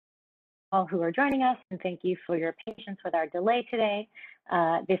all who are joining us, and thank you for your patience with our delay today.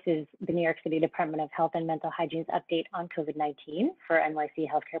 This is the New York City Department of Health and Mental Hygiene's update on COVID-19 for NYC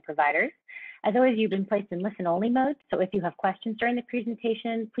healthcare providers. As always, you've been placed in listen-only mode, so if you have questions during the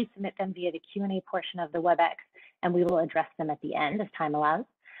presentation, please submit them via the Q&A portion of the WebEx, and we will address them at the end as time allows.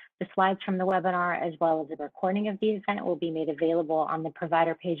 The slides from the webinar, as well as a recording of the event, will be made available on the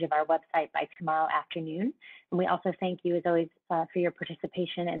provider page of our website by tomorrow afternoon. And we also thank you, as always, for your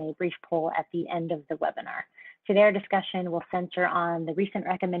participation in a brief poll at the end of the webinar. Today, our discussion will center on the recent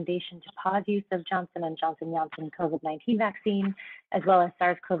recommendation to pause use of Johnson & Johnson Janssen COVID-19 vaccine, as well as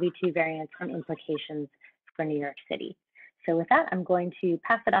SARS-CoV-2 variants and implications for New York City. So with that, I'm going to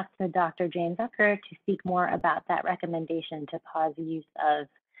pass it off to Dr. Jane Zucker to speak more about that recommendation to pause the use of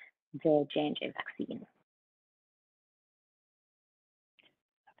the J&J vaccine.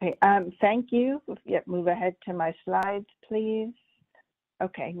 Okay, thank you. Yep, move ahead to my slides, please.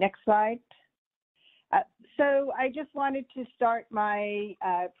 Okay, next slide. So I just wanted to start my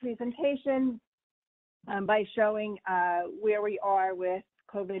presentation by showing where we are with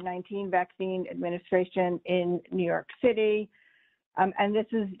COVID-19 vaccine administration in New York City. And this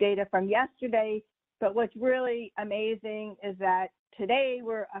is data from yesterday, but what's really amazing is that today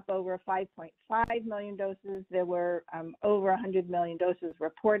we're up over 5.5 million doses. There were over 100 million doses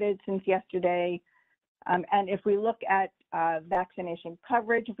reported since yesterday. And if we look at vaccination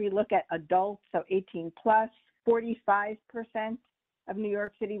coverage, if we look at adults, so 18 plus, 45% of New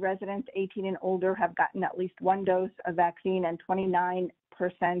York City residents 18 and older have gotten at least one dose of vaccine, and 29%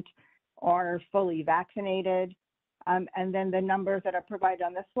 are fully vaccinated. And then the numbers that are provided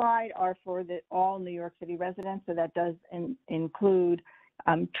on the slide are for all New York City residents, so that does include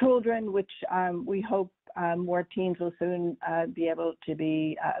children, which we hope more teens will soon be able to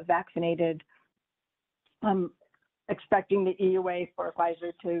be vaccinated. Expecting the EUA for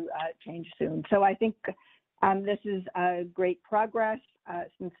Pfizer to change soon. So I think this is great progress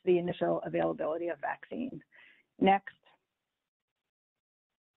since the initial availability of vaccine. Next.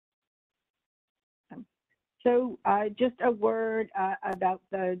 So just a word about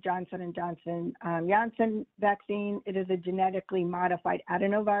the Johnson & Johnson Janssen vaccine. It is a genetically modified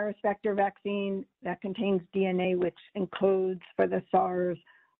adenovirus vector vaccine that contains DNA which encodes for the SARS,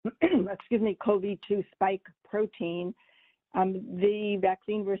 CoV-2 spike protein. The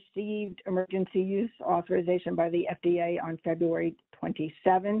vaccine received emergency use authorization by the FDA on February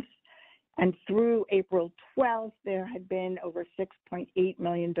 27th. And through April 12th, there had been over 6.8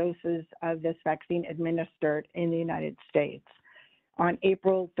 million doses of this vaccine administered in the United States. On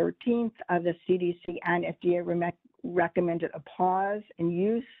April 13th, the CDC and FDA recommended a pause in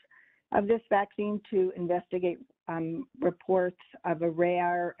use of this vaccine to investigate reports of a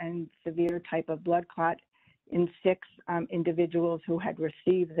rare and severe type of blood clot in 6 individuals who had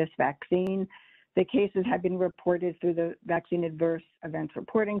received this vaccine. The cases have been reported through the Vaccine Adverse Events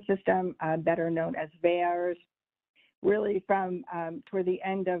Reporting System, better known as VAERS, really from toward the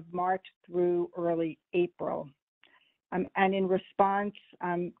end of March through early April. And in response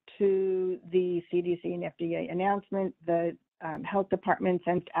to the CDC and FDA announcement, the health department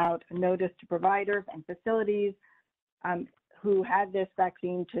sent out a notice to providers and facilities who had this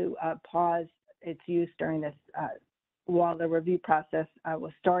vaccine to pause its use during this while the review process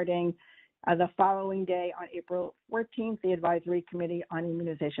was starting. The following day, on April 14th, the Advisory Committee on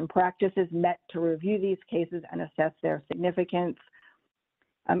Immunization Practices met to review these cases and assess their significance.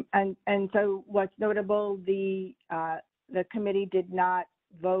 And so what's notable, the committee did not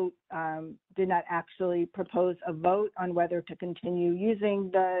vote, did not actually propose a vote on whether to continue using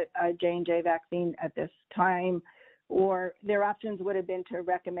the J&J vaccine at this time, or their options would have been to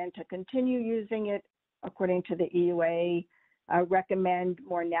recommend to continue using it according to the EUA, recommend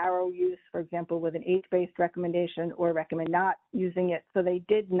more narrow use, for example, with an age-based recommendation, or recommend not using it. So they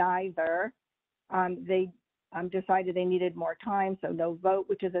did neither. They decided they needed more time, so no vote,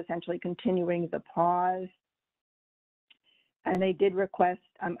 which is essentially continuing the pause. And they did request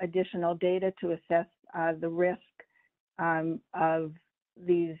additional data to assess the risk of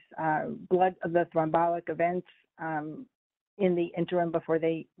these the thrombotic events in the interim before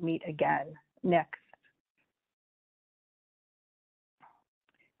they meet again. Next.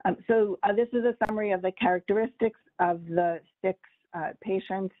 So this is a summary of the characteristics of the 6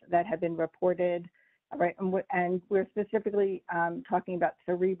 patients that have been reported, right? And we're specifically talking about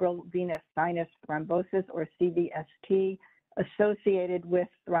cerebral venous sinus thrombosis, or CVST, associated with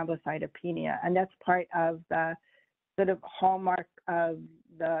thrombocytopenia. And that's part of the sort of hallmark of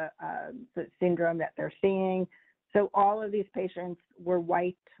the syndrome that they're seeing. So all of these patients were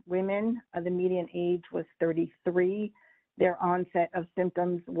white women. The median age was 33. Their onset of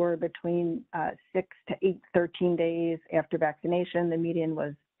symptoms were between 6 to 13 days after vaccination. The median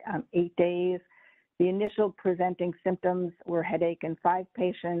was 8 days. The initial presenting symptoms were headache in 5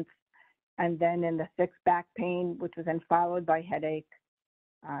 patients, and then in the 6th, back pain, which was then followed by headache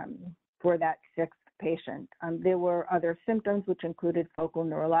for that 6th patient. There were other symptoms, which included focal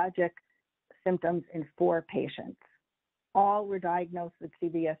neurologic symptoms in 4 patients. All were diagnosed with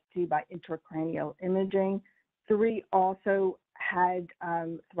CVST by intracranial imaging. 3 also had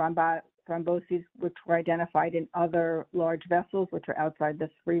thromboses, which were identified in other large vessels, which are outside the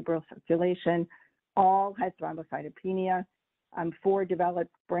cerebral circulation. All had thrombocytopenia. 4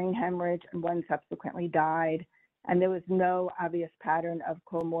 developed brain hemorrhage, and 1 subsequently died. And there was no obvious pattern of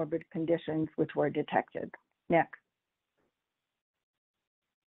comorbid conditions which were detected. Next.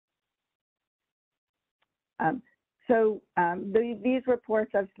 These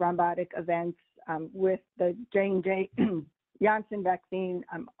reports of thrombotic events with the J&J Janssen vaccine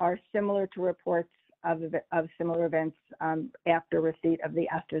are similar to reports of similar events after receipt of the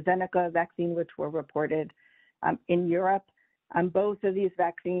AstraZeneca vaccine, which were reported in Europe. Both of these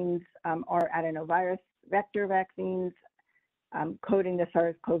vaccines are adenovirus vector vaccines coding the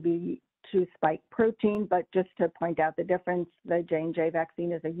SARS-CoV-2 spike protein, but just to point out the difference, the J&J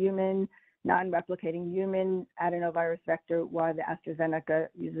vaccine is a human, non-replicating human adenovirus vector, while the AstraZeneca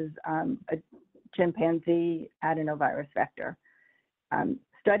uses a chimpanzee adenovirus vector.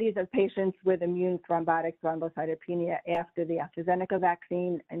 Studies of patients with immune thrombotic thrombocytopenia after the AstraZeneca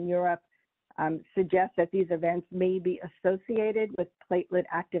vaccine in Europe suggest that these events may be associated with platelet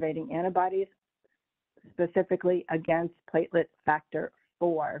activating antibodies, specifically against platelet factor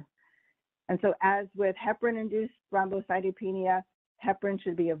 4. And so as with heparin-induced thrombocytopenia, heparin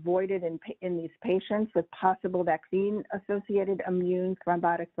should be avoided in these patients with possible vaccine-associated immune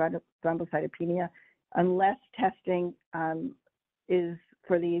thrombotic thrombocytopenia unless testing is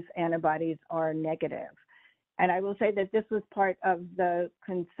for these antibodies are negative. And I will say that this was part of the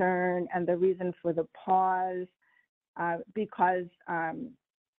concern and the reason for the pause because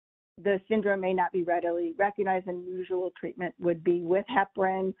the syndrome may not be readily recognized, and usual treatment would be with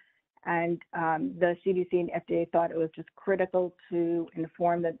heparin. And the CDC and FDA thought it was just critical to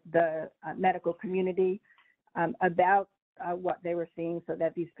inform the medical community about what they were seeing so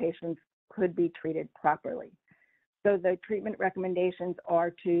that these patients could be treated properly. So the treatment recommendations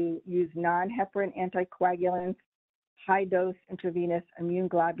are to use non-heparin anticoagulants, high-dose intravenous immune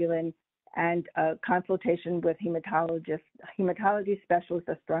globulin, and a consultation with hematologists. Hematology specialists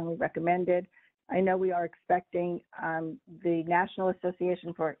are strongly recommended. I know we are expecting the National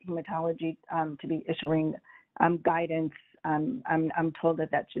Association for Hematology to be issuing guidance. I'm told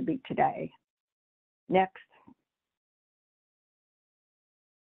that that should be today. Next.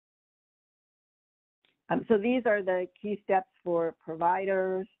 So these are the key steps for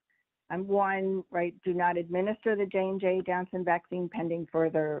providers. One, right, do not administer the J&J Janssen vaccine pending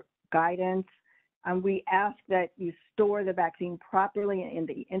further guidance. We ask that you store the vaccine properly in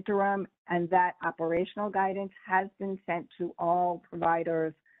the interim, and that operational guidance has been sent to all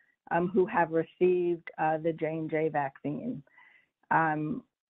providers who have received the J&J vaccine.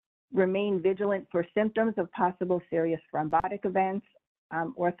 Remain vigilant for symptoms of possible serious thrombotic events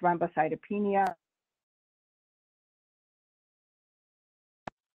or thrombocytopenia.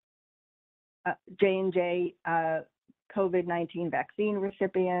 J&J COVID-19 vaccine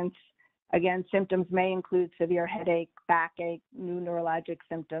recipients. Again, symptoms may include severe headache, backache, new neurologic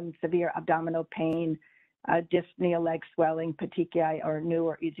symptoms, severe abdominal pain, dyspnea, leg swelling, petechiae, or new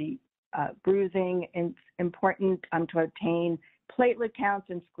or easy bruising. It's important to obtain platelet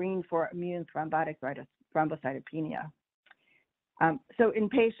counts and screen for immune thrombotic thrombocytopenia. So in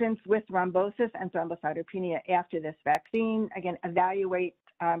patients with thrombosis and thrombocytopenia after this vaccine, again, evaluate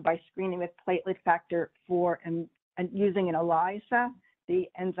by screening with platelet factor 4 and using an ELISA, the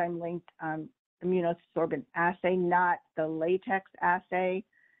enzyme-linked immunosorbent assay, not the latex assay.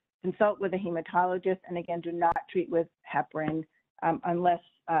 Consult with a hematologist, and again, do not treat with heparin unless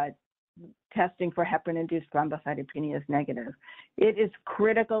testing for heparin-induced thrombocytopenia is negative. It is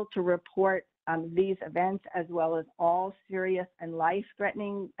critical to report these events as well as all serious and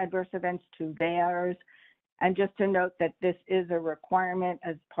life-threatening adverse events to VAERS. And just to note that this is a requirement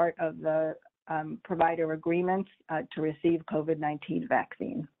as part of the provider agreements to receive COVID-19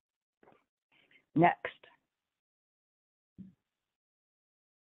 vaccine. Next.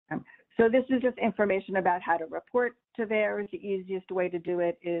 So this is just information about how to report to VAERS. The easiest way to do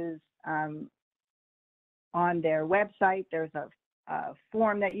it is on their website. There's a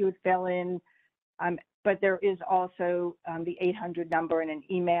form that you would fill in. But there is also the 800 number and an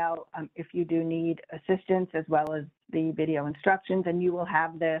email if you do need assistance, as well as the video instructions, and you will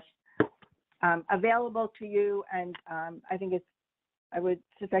have this available to you. And I would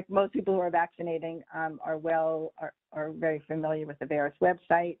suspect most people who are vaccinating are very familiar with the VAERS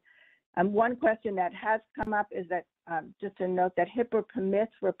website. One question that has come up is that just to note that HIPAA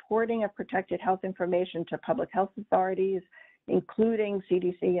permits reporting of protected health information to public health authorities, including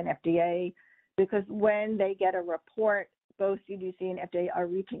CDC and FDA, because when they get a report, both CDC and FDA are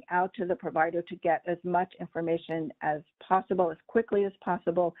reaching out to the provider to get as much information as possible, as quickly as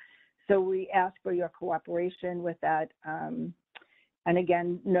possible. So we ask for your cooperation with that. And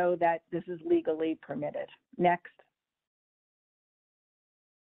again, know that this is legally permitted. Next.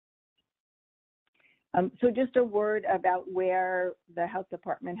 So just a word about where the health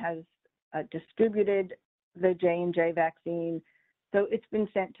department has distributed the J&J vaccine. So it's been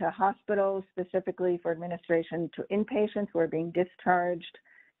sent to hospitals specifically for administration to inpatients who are being discharged,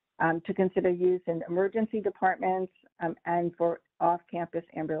 to consider use in emergency departments, and for off-campus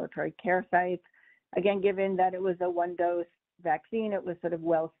ambulatory care sites. Again, given that it was a one-dose vaccine, it was sort of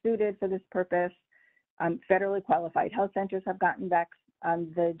well suited for this purpose. Federally qualified health centers have gotten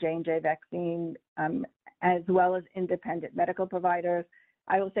the J&J vaccine, as well as independent medical providers.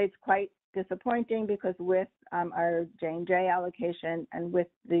 I will say it's quite disappointing because with our J&J allocation and with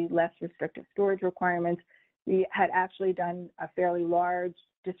the less restrictive storage requirements, we had actually done a fairly large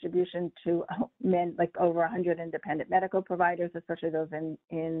distribution to like over 100 independent medical providers, especially those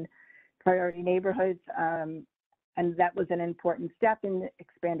in priority neighborhoods. And that was an important step in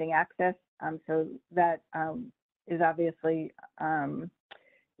expanding access. So that is obviously,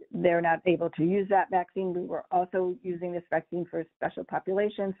 they're not able to use that vaccine. We were also using this vaccine for special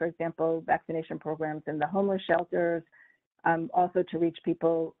populations, for example, vaccination programs in the homeless shelters, also to reach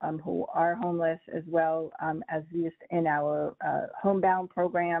people who are homeless, as well as used in our homebound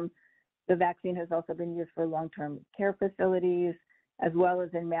program. The vaccine has also been used for long-term care facilities, as well as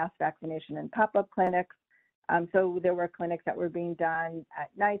in mass vaccination and pop-up clinics. So there were clinics that were being done at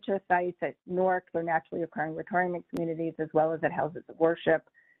NYCHA sites, at NORCs, or naturally occurring retirement communities, as well as at houses of worship.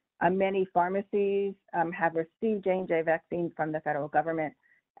 Many pharmacies have received J&J vaccine from the federal government,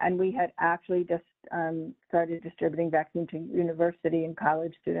 and we had actually just started distributing vaccine to university and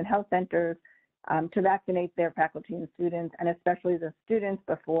college student health centers to vaccinate their faculty and students, and especially the students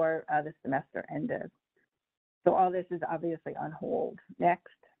before the semester ended. So all this is obviously on hold. Next.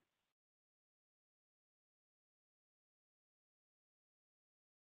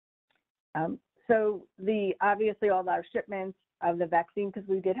 So obviously all our shipments of the vaccine, because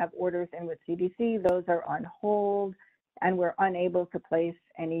we did have orders in with CDC, those are on hold, and we're unable to place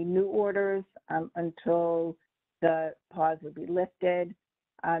any new orders until the pause would be lifted.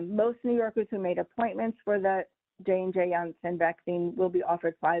 Most New Yorkers who made appointments for the J&J Janssen vaccine will be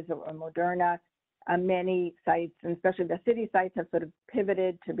offered Pfizer or Moderna. Many sites, and especially the city sites, have sort of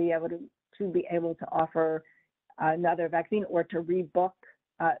pivoted to be able to offer another vaccine or to rebook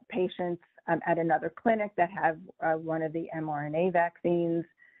patients at another clinic that have one of the mRNA vaccines.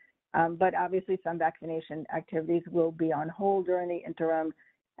 But obviously some vaccination activities will be on hold during the interim,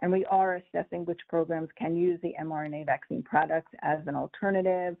 and we are assessing which programs can use the mRNA vaccine products as an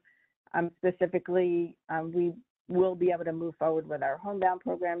alternative. Specifically, we will be able to move forward with our homebound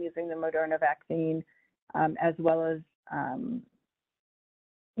program using the Moderna vaccine, as well as some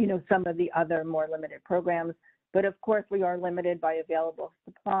of the other more limited programs. But of course, we are limited by available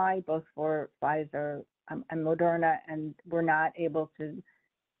supply, both for Pfizer and Moderna, and we're not able to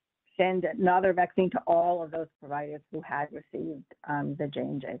send another vaccine to all of those providers who had received the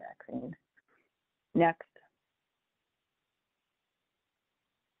J&J vaccine. Next.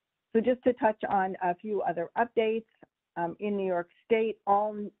 So just to touch on a few other updates, in New York State,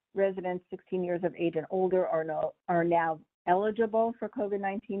 all residents 16 years of age and older are now eligible for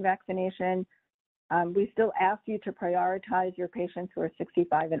COVID-19 vaccination. We still ask you to prioritize your patients who are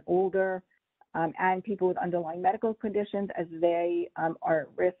 65 and older and people with underlying medical conditions, as they are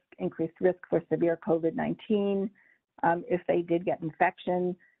at increased risk for severe COVID-19 if they did get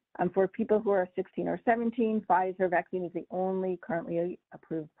infection. For people who are 16 or 17, Pfizer vaccine is the only currently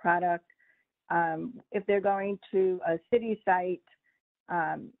approved product. If they're going to a city site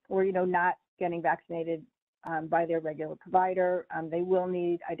or not getting vaccinated by their regular provider, they will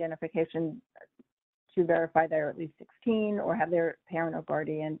need identification to verify they're at least 16 or have their parent or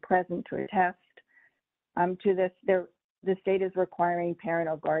guardian present to attest. To this, the state is requiring parent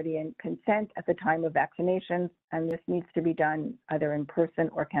or guardian consent at the time of vaccinations, and this needs to be done either in person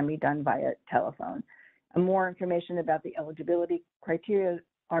or can be done via telephone. And more information about the eligibility criteria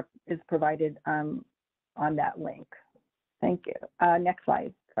is provided on that link. Thank you. Next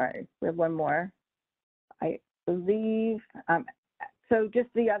slide. Sorry, we have one more, I believe. So just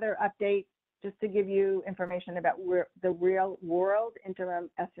the other update, just to give you information about the real world interim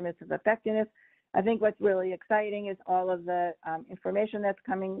estimates of effectiveness. I think what's really exciting is all of the information that's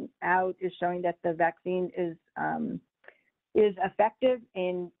coming out is showing that the vaccine is effective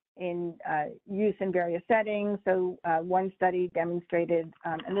in use in various settings. So one study demonstrated,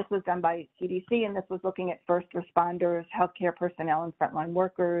 and this was done by CDC, and this was looking at first responders, healthcare personnel, and frontline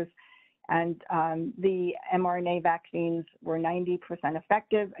workers. And the mRNA vaccines were 90%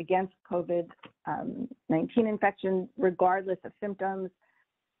 effective against COVID-19 infection, regardless of symptoms,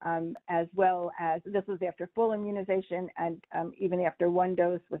 as well as this was after full immunization, and even after one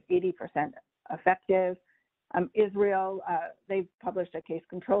dose was 80% effective. Israel, they've published a case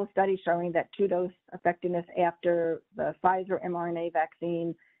control study showing that 2-dose effectiveness after the Pfizer mRNA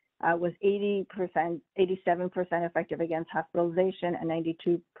vaccine was 87% effective against hospitalization and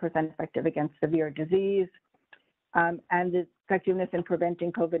 92% effective against severe disease. And the effectiveness in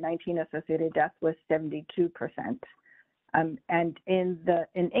preventing COVID-19 associated death was 72%. And in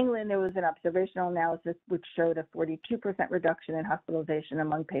England, there was an observational analysis which showed a 42% reduction in hospitalization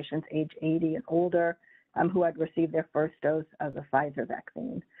among patients age 80 and older who had received their first dose of the Pfizer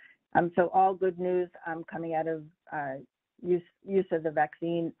vaccine. So all good news coming out of use of the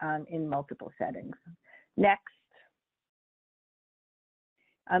vaccine in multiple settings. Next.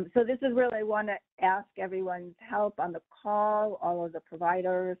 So this is really, I want to ask everyone's help on the call, all of the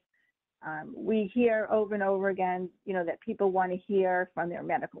providers. We hear over and over again, that people want to hear from their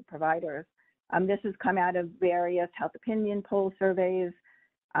medical providers. This has come out of various health opinion poll surveys,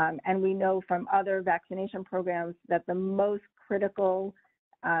 and we know from other vaccination programs that the most critical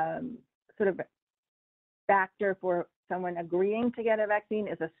sort of factor for someone agreeing to get a vaccine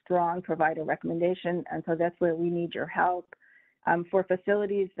is a strong provider recommendation, and so that's where we need your help. For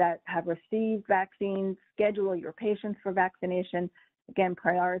facilities that have received vaccines, schedule your patients for vaccination. Again,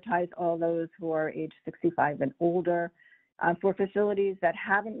 prioritize all those who are age 65 and older. For facilities that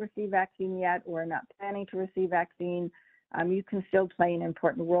haven't received vaccine yet or are not planning to receive vaccine, you can still play an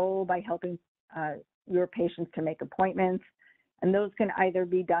important role by helping your patients to make appointments. And those can either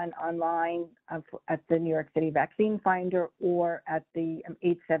be done online at the New York City Vaccine Finder or at the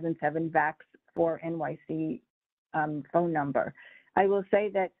 877-VAX for NYC phone number. I will say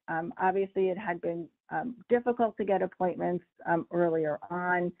that obviously it had been difficult to get appointments earlier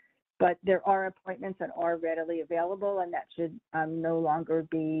on, but there are appointments that are readily available, and that should no longer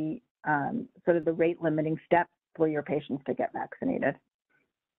be sort of the rate limiting step for your patients to get vaccinated.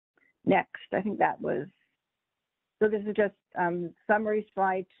 Next, I think that was, so this is just summary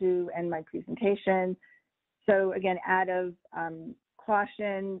slide to end my presentation. So again, out of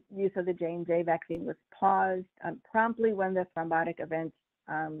caution, use of the J&J vaccine was paused promptly when the thrombotic events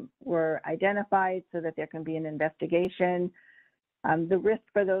were identified so that there can be an investigation. The risk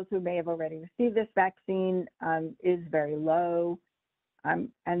for those who may have already received this vaccine is very low.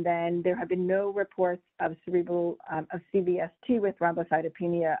 And then there have been no reports of CVST with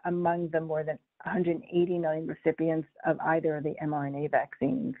thrombocytopenia among the more than 180 million recipients of either of the mRNA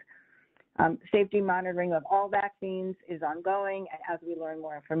vaccines. Safety monitoring of all vaccines is ongoing, and as we learn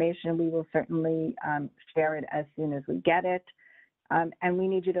more information, we will certainly share it as soon as we get it. And we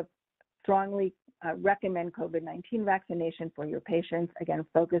need you to strongly recommend COVID-19 vaccination for your patients. Again,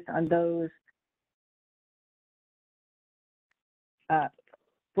 focus on those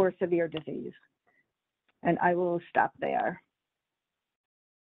for severe disease. And I will stop there.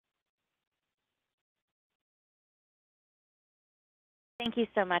 Thank you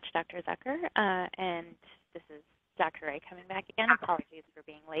so much, Dr. Zucker. And this is Dr. Ray coming back again. Apologies for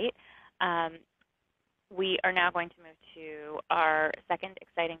being late. We are now going to move to our second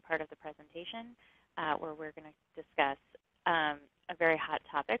exciting part of the presentation, where we're going to discuss a very hot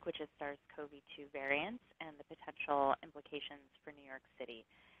topic, which is SARS-CoV-2 variants and the potential implications for New York City.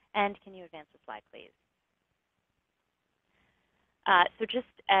 And can you advance the slide, please? So just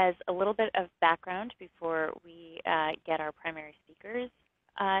as a little bit of background before we get our primary speakers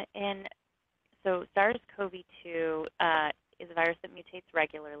in, so SARS-CoV-2 is a virus that mutates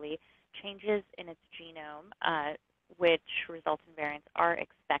regularly, changes in its genome, which results in variants are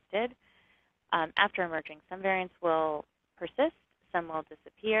expected. After emerging, some variants will persist, some will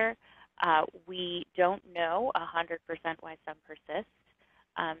disappear. We don't know 100% why some persist.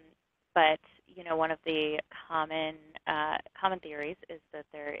 But one of the common theories is that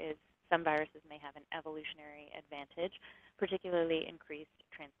some viruses may have an evolutionary advantage, particularly increased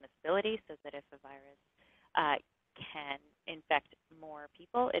transmissibility, so that if a virus can infect more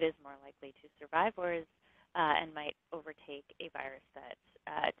people, it is more likely to survive or is, and might overtake a virus that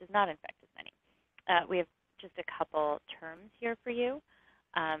does not infect as many. We have just a couple terms here for you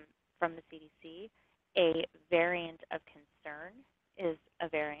from the CDC. A variant of concern is a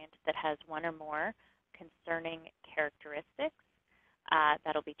variant that has one or more concerning characteristics.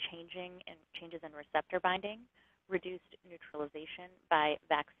 That'll be changes in receptor binding, reduced neutralization by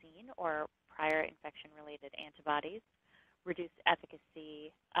vaccine or prior infection-related antibodies, reduced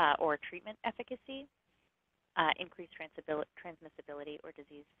efficacy or treatment efficacy, increased transmissibility or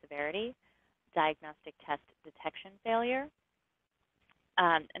disease severity, diagnostic test detection failure,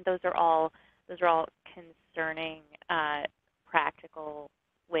 and those are all concerning practical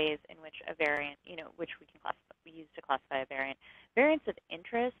ways in which a variant, which we use to classify a variant. Variants of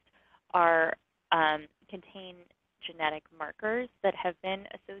interest are contain genetic markers that have been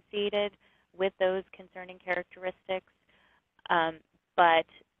associated with those concerning characteristics, but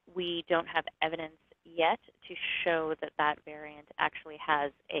we don't have evidence yet to show that that variant actually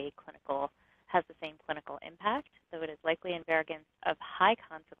has the same clinical impact, though it is likely in variants of high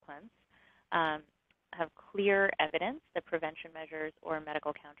consequence have clear evidence that prevention measures or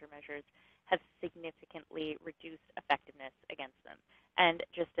medical countermeasures have significantly reduced effectiveness against them. And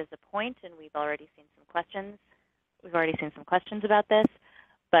just as a point, and we've already seen some questions about this,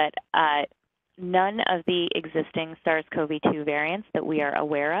 but none of the existing SARS-CoV-2 variants that we are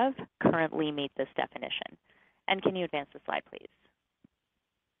aware of currently meet this definition. And can you advance the slide, please?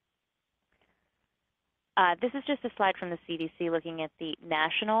 This is just a slide from the CDC looking at the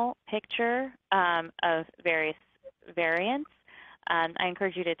national picture of various variants. I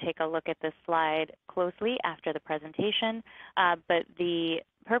encourage you to take a look at this slide closely after the presentation, but the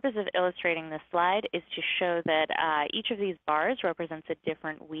purpose of illustrating this slide is to show that each of these bars represents a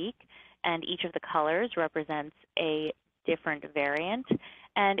different week, and each of the colors represents a different variant.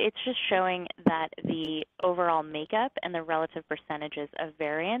 And it's just showing that the overall makeup and the relative percentages of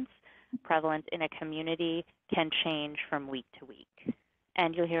variants prevalent in a community can change from week to week.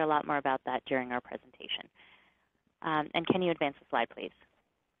 And you'll hear a lot more about that during our presentation. And can you advance the slide, please?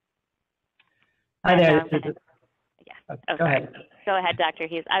 Hi there. Go ahead. Go ahead, Dr.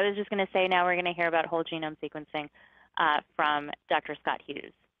 Hughes. I was just going to say now we're going to hear about whole genome sequencing from Dr. Scott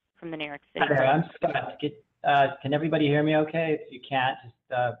Hughes from the New York City. Hi there, I'm Scott. Can everybody hear me okay? If you can't,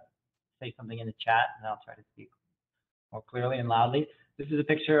 just say something in the chat and I'll try to speak more clearly and loudly. This is a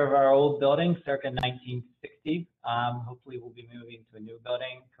picture of our old building, circa 1960. Hopefully we'll be moving to a new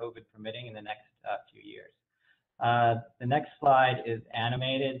building, COVID permitting, in the next few years. The next slide is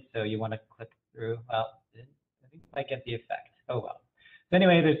animated, so you want to click through. Well, I think I get the effect. Oh well. So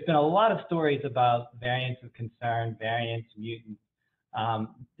anyway, there's been a lot of stories about variants of concern, variants, mutants.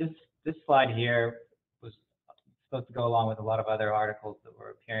 This slide here was supposed to go along with a lot of other articles that were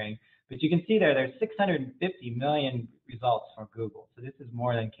appearing. But you can see there's 650 million results from Google. So this is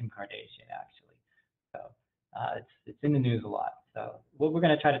more than Kim Kardashian, actually. So it's in the news a lot. So what we're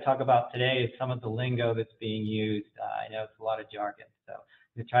going to try to talk about today is some of the lingo that's being used. I know it's a lot of jargon. So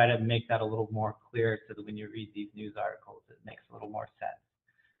to try to make that a little more clear so that when you read these news articles, it makes a little more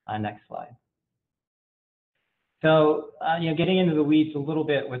sense. Next slide. So, getting into the weeds a little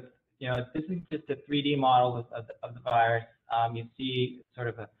bit with, this is just a 3D model of the virus. You see sort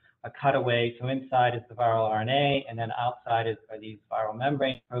of a cutaway. So inside is the viral RNA, and then outside are these viral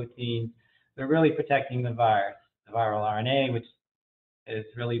membrane proteins. They're really protecting the virus. The viral RNA, which is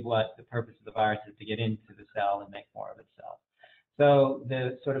really what the purpose of the virus is, to get into the cell and make more of itself. So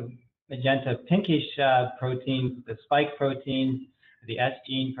the sort of magenta pinkish proteins, the spike proteins, the S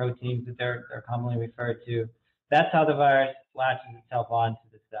gene proteins that they're commonly referred to, that's how the virus latches itself onto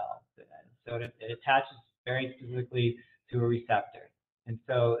the cell. So it attaches very specifically to a receptor. And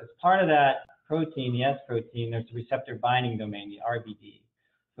so as part of that protein, the S protein, there's a receptor binding domain, the RBD.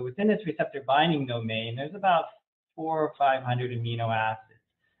 So within this receptor binding domain, there's about 400 or 500 amino acids.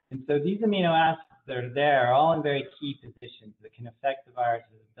 And so these amino acids that are there are all in very key positions that can affect the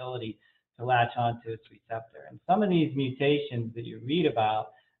virus's ability to latch onto its receptor. And some of these mutations that you read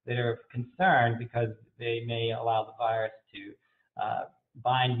about that are of concern because they may allow the virus to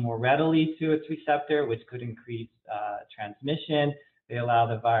bind more readily to its receptor, which could increase transmission. They allow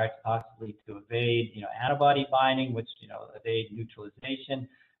the virus possibly to evade, antibody binding, which, evade neutralization.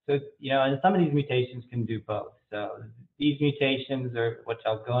 So, and some of these mutations can do both. So these mutations, are, which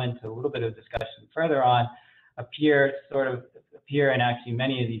I'll go into a little bit of discussion further on, appear in actually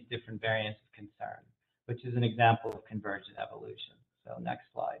many of these different variants of concern, which is an example of convergent evolution. So next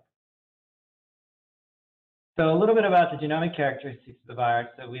slide. So a little bit about the genomic characteristics of the virus.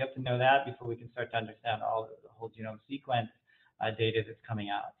 So we have to know that before we can start to understand all the whole genome sequence. data that's coming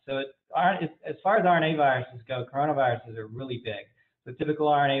out. So as far as RNA viruses go, coronaviruses are really big. So typical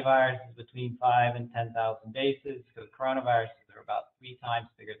RNA virus is between 5 and 10,000 bases. So coronaviruses are about 3 times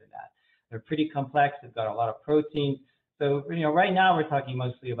bigger than that. They're pretty complex. They've got a lot of proteins. So, right now we're talking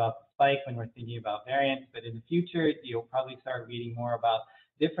mostly about the spike when we're thinking about variants, but in the future, you'll probably start reading more about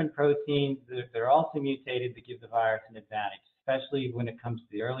different proteins that are also mutated to give the virus an advantage, especially when it comes to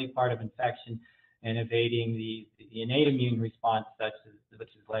the early part of infection and evading the innate immune response, which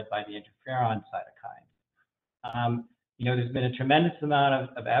is led by the interferon cytokine. There's been a tremendous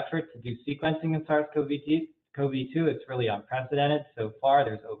amount of effort to do sequencing in SARS-CoV-2. It's really unprecedented. So far,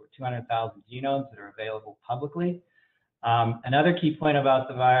 there's over 200,000 genomes that are available publicly. Another key point about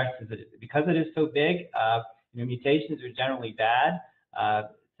the virus is that because it is so big, mutations are generally bad.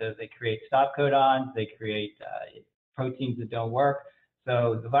 So they create stop codons, they create proteins that don't work.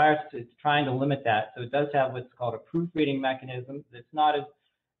 So the virus is trying to limit that. So it does have what's called a proofreading mechanism. It's not as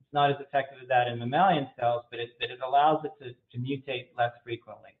effective as that in mammalian cells, but it allows it to mutate less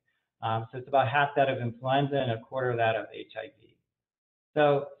frequently. So it's about half that of influenza and a quarter of that of HIV.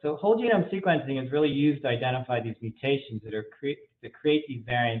 So whole genome sequencing is really used to identify these mutations that create these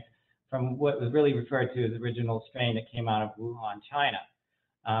variants from what was really referred to as the original strain that came out of Wuhan, China.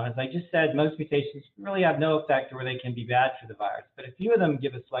 As I just said, most mutations really have no effect or they can be bad for the virus, but a few of them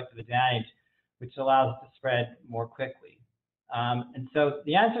give a selective advantage, which allows it to spread more quickly. And so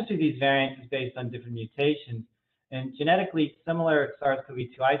the answer to these variants is based on different mutations. And genetically similar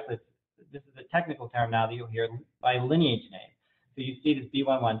SARS-CoV-2 isolates, this is a technical term now that you'll hear, by lineage name. So you see this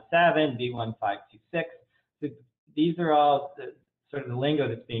B117, B1526. So these are all sort of the lingo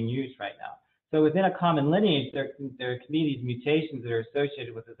that's being used right now. So within a common lineage, there can be these mutations that are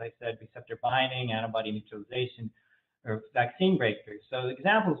associated with, as I said, receptor binding, antibody neutralization, or vaccine breakthroughs. So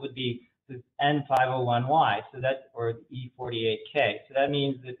examples would be the N501Y, or the E48K. So that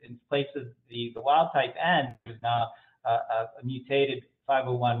means that in place of the wild type N, there's now a mutated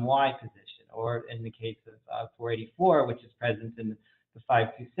 501Y position, or in the case of 484, which is present in the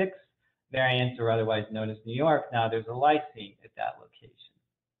 526 variant, or otherwise known as New York, now there's a lysine at that location.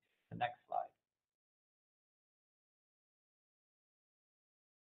 The next slide.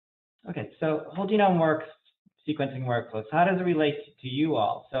 Okay, so whole genome sequencing workflows. How does it relate to you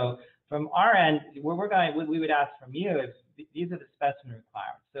all? So from our end, what we would ask from you is these are the specimen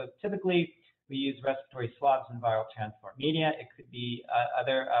requirements. So typically, we use respiratory swabs and viral transport media. It could be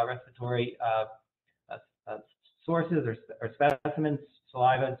other respiratory sources or specimens,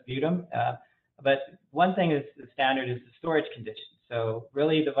 saliva, sputum. But one thing is the standard is the storage conditions. So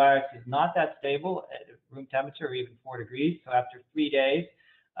really, the virus is not that stable at room temperature or even 4 degrees. So after 3 days,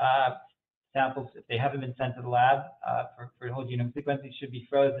 samples, if they haven't been sent to the lab for whole genome sequencing, should be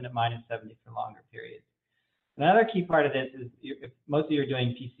frozen at -70 for longer periods. Another key part of this is if most of you are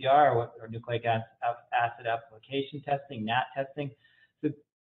doing PCR or nucleic acid application testing, NAT testing. So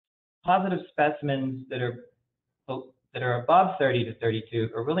positive specimens that are above 30 to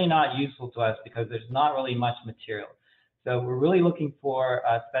 32 are really not useful to us because there's not really much material. So we're really looking for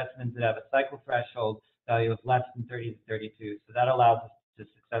specimens that have a cycle threshold value of less than 30 to 32. So that allows us to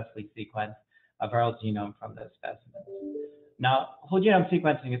successfully sequence a viral genome from those specimens. Now, whole genome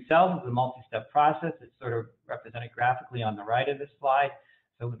sequencing itself is a multi-step process. It's sort of represented graphically on the right of this slide.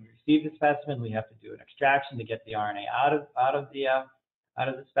 So when we receive the specimen, we have to do an extraction to get the RNA out of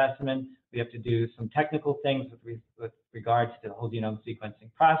the specimen. We have to do some technical things with regards to the whole genome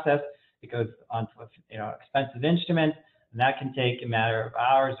sequencing process. It goes onto an expensive instrument, and that can take a matter of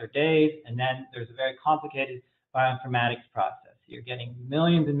hours or days. And then there's a very complicated bioinformatics process. You're getting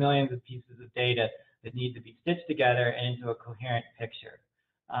millions and millions of pieces of data that need to be stitched together and into a coherent picture.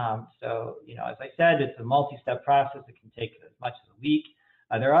 So, as I said, it's a multi-step process. It can take as much as a week.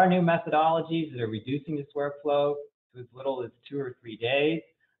 There are new methodologies that are reducing this workflow to as little as 2 or 3 days.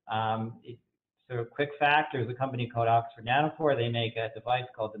 So a quick fact, there's a company called Oxford Nanopore. They make a device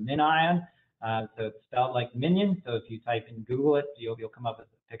called the MinION. So it's spelled like minion. So if you type in Google it, you'll come up with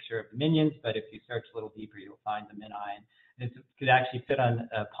a picture of the minions. But if you search a little deeper, you'll find the MinION. And it could actually fit on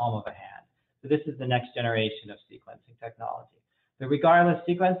a palm of a hand. So this is the next generation of sequencing technology. So regardless,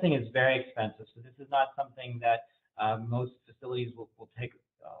 sequencing is very expensive. So this is not something that most facilities will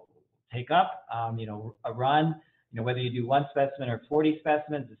take up. A run, whether you do 1 specimen or 40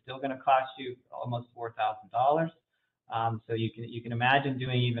 specimens, is still going to cost you almost $4,000. So you can imagine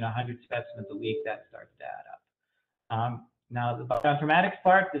doing even 100 specimens a week. That starts to add up. Now the bioinformatics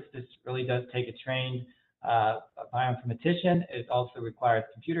part, this really does take a trained bioinformatician. It also requires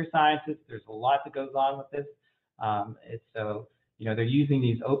computer scientists. There's a lot that goes on with this. They're using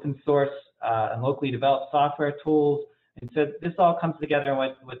these open source and locally developed software tools And so this all comes together, and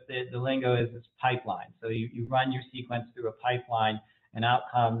what the lingo is pipeline. So you run your sequence through a pipeline, and out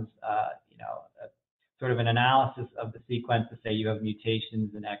comes, sort of an analysis of the sequence to say you have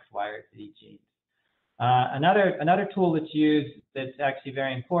mutations in X, Y, or Z genes. Another tool that's used that's actually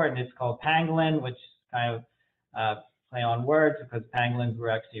very important is called pangolin, which kind of play on words because pangolins were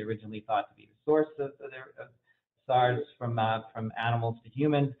actually originally thought to be the source of SARS from animals to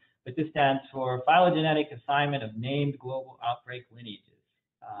humans. But this stands for phylogenetic assignment of named global outbreak lineages.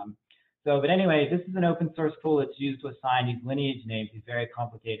 But anyway, this is an open source tool that's used to assign these lineage names, these very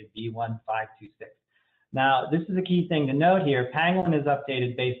complicated B1526. Now, this is a key thing to note here. Pangolin is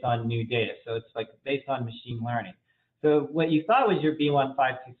updated based on new data, so it's like based on machine learning. So what you thought was your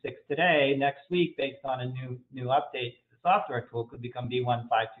B1526 today, next week, based on a new update, the software tool could become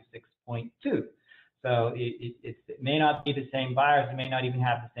B1526.2. So it may not be the same virus, it may not even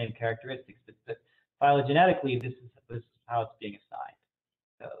have the same characteristics, but phylogenetically, this is how it's being assigned.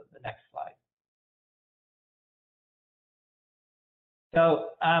 So the next slide.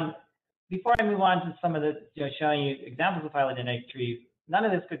 So before I move on to some of the, showing you examples of phylogenetic trees, none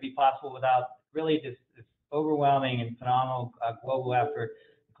of this could be possible without really this overwhelming and phenomenal global effort,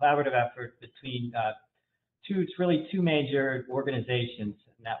 collaborative effort between two major organizations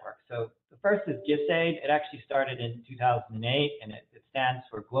networks. So the first is GISAID. It actually started in 2008, and it stands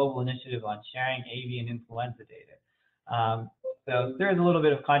for Global Initiative on Sharing Avian Influenza Data. So there's a little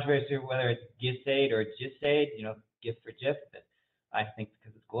bit of controversy whether it's GISAID or GISAID, GIF for GIF, but I think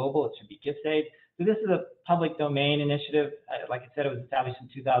because it's global, it should be GISAID. So this is a public domain initiative. Like I said, it was established in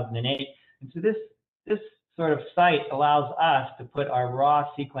 2008. And so this sort of site allows us to put our raw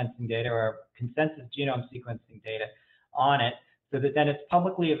sequencing data or our consensus genome sequencing data on it so that then it's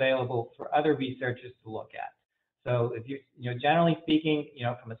publicly available for other researchers to look at. So if you're generally speaking,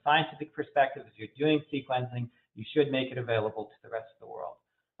 from a scientific perspective, if you're doing sequencing, you should make it available to the rest of the world.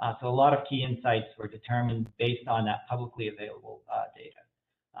 So a lot of key insights were determined based on that publicly available data.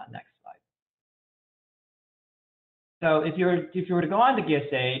 Next slide. So if you were to go on to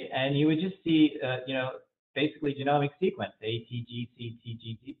GISAID and you would just see, basically genomic sequence, ATG,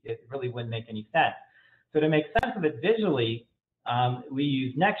 CTG, it really wouldn't make any sense. So to make sense of it visually, we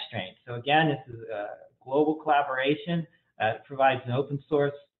use NextStrain. So again, this is a global collaboration. It provides an open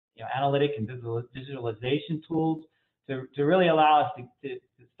source, analytic and visualization tools to really allow us to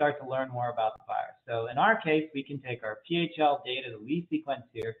start to learn more about the virus. So in our case, we can take our PHL data that we sequence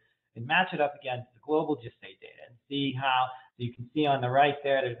here and match it up against the global GISAID data and see how, so you can see on the right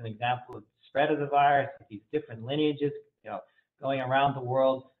there's an example of the spread of the virus, these different lineages, going around the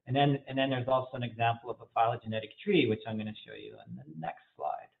world. And then there's also an example of a phylogenetic tree, which I'm going to show you on the next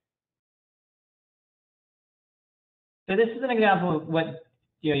slide. So this is an example of what,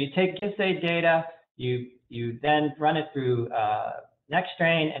 you take GISAID data, you then run it through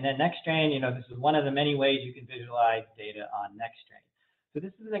NextStrain, and then NextStrain, this is one of the many ways you can visualize data on NextStrain. So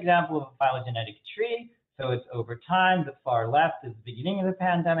this is an example of a phylogenetic tree. So it's over time. The far left is the beginning of the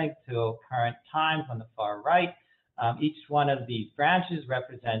pandemic till current times on the far right. Each one of these branches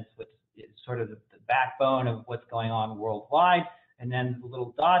represents what is sort of the backbone of what's going on worldwide. And then the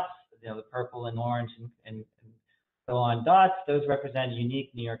little dots, the purple and orange and so on dots, those represent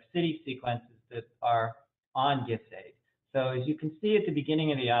unique New York City sequences that are on GISAID. So as you can see at the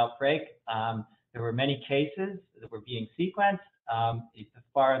beginning of the outbreak, there were many cases that were being sequenced. As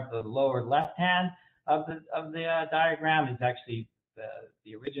far as the lower left hand of the diagram is actually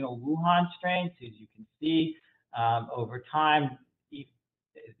the original Wuhan strain. So as you can see, over time,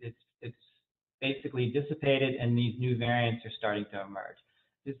 it's basically dissipated, and these new variants are starting to emerge.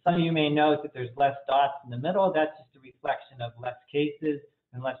 As some of you may note that there's less dots in the middle. That's just a reflection of less cases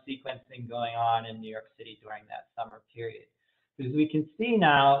and less sequencing going on in New York City during that summer period. So as we can see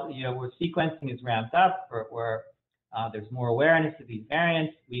now, where sequencing is ramped up, where there's more awareness of these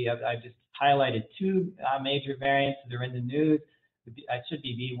variants. I've just highlighted two major variants that are in the news. It should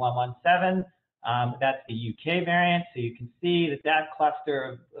be B117. That's the UK variant. So you can see that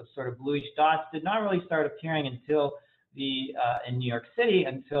cluster of sort of bluish dots did not really start appearing until in New York City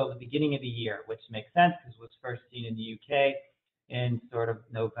until the beginning of the year, which makes sense because it was first seen in the UK in sort of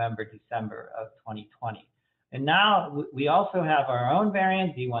November, December of 2020. And now we also have our own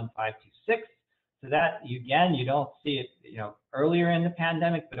variant, B1526. So that, again, you don't see it, earlier in the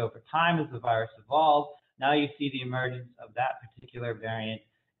pandemic, but over time as the virus evolved, now you see the emergence of that particular variant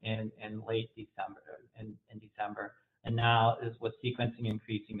in late December, in December. And now with sequencing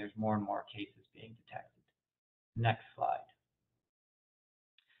increasing, there's more and more cases being detected. Next slide.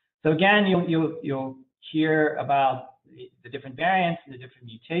 So again, you'll hear about the different variants and the different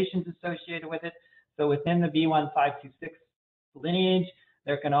mutations associated with it. So within the B1526 lineage,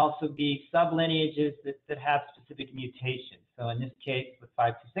 there can also be sublineages that have specific mutations. So in this case, with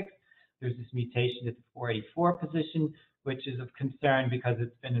 526, there's this mutation at the 484 position, which is of concern because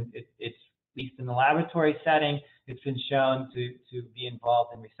it's at least in the laboratory setting, it's been shown to be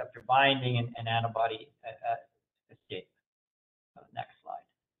involved in receptor binding and antibody escape. Next slide.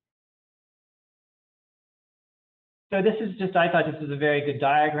 So this is just, I thought this was a very good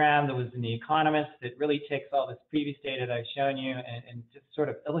diagram that was in The Economist. It really takes all this previous data that I've shown you and just sort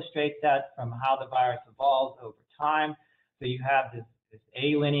of illustrates that from how the virus evolves over time. So you have this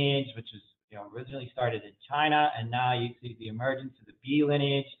A lineage, which is originally started in China, and now you see the emergence of the B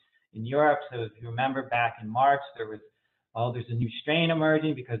lineage in Europe. So if you remember back in March, there was, there's a new strain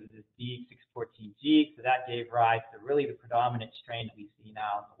emerging because of this D614G. So that gave rise to really the predominant strain that we see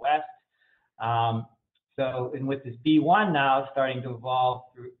now in the West. And with this B1 now starting to evolve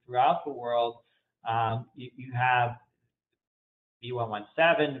throughout the world, you have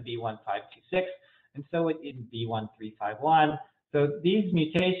B117, B1526, and so in B1351. So these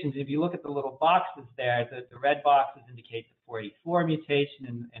mutations, if you look at the little boxes there, the red boxes indicate the 484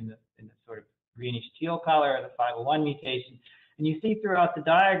 mutation and the sort of greenish teal color, the 501 mutation. And you see throughout the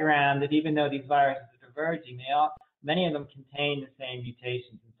diagram that even though these viruses are diverging, many of them contain the same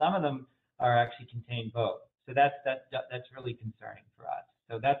mutations, and some of them are actually contain both. So that's really concerning for us.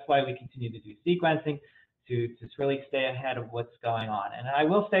 So that's why we continue to do sequencing to really stay ahead of what's going on. And I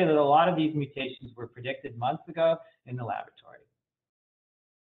will say that a lot of these mutations were predicted months ago in the laboratory.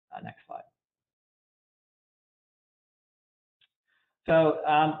 Next slide. So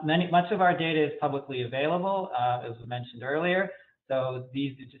much of our data is publicly available, as was mentioned earlier. So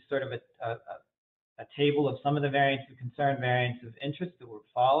these are just sort of a table of some of the variants of concern, variants of interest that we're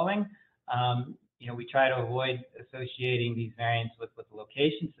following. We try to avoid associating these variants with the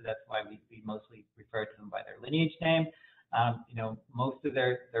location, so that's why we mostly refer to them by their lineage name. Most of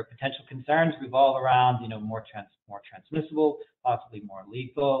their potential concerns revolve around, more transmissible, possibly more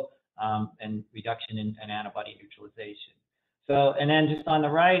lethal, and reduction in antibody neutralization. So, and then just on the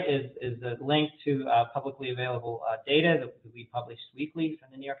right is a link to publicly available data that we publish weekly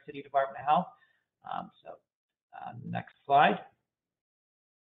from the New York City Department of Health. Next slide.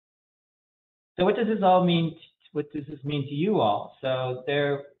 So what does this all mean? What does this mean to you all? So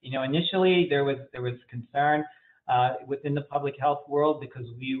initially there was concern within the public health world because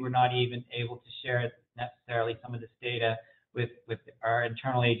we were not even able to share necessarily some of this data with our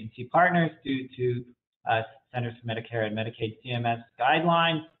internal agency partners due to Centers for Medicare and Medicaid CMS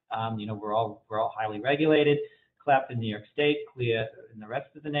guidelines. We're all highly regulated, CLEP in New York State, CLIA in the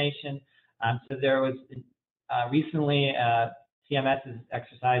rest of the nation. So there was recently CMS is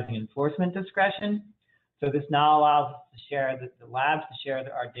exercising enforcement discretion. So this now allows us to share the labs to share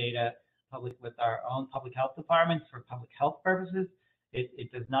our data with our own public health departments for public health purposes.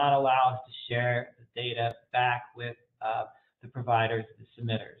 It does not allow us to share the data back with the providers, the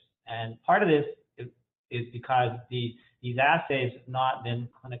submitters. And part of this is because these assays have not been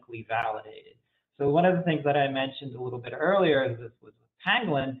clinically validated. So one of the things that I mentioned a little bit earlier was with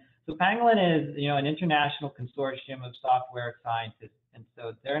Pangolin. So Pangolin is, an international consortium of software scientists, and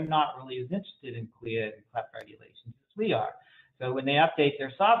so they're not really as interested in CLIA and CLEP regulations as we are. So when they update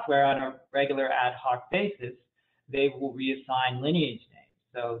their software on a regular ad hoc basis, they will reassign lineage names.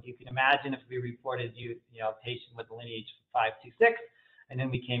 So you can imagine if we reported a patient with a lineage 526, and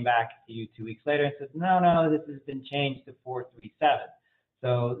then we came back to you 2 weeks later and said, no, this has been changed to 437.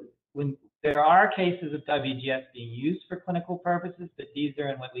 So when there are cases of WGS being used for clinical purposes, but these are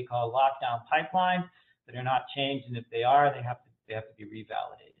in what we call lockdown pipelines that are not changed, and if they are, they have to be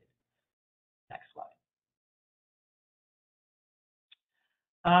revalidated. Next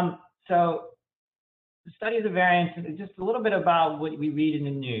slide. So the studies of variants, just a little bit about what we read in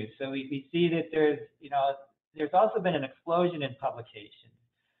the news. So we see that there's also been an explosion in publications.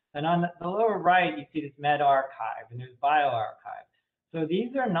 And on the lower right, you see this medRxiv, and there's bioRxiv. So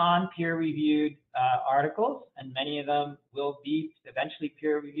these are non-peer-reviewed articles, and many of them will be eventually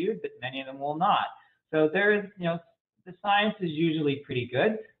peer-reviewed, but many of them will not. So there is, the science is usually pretty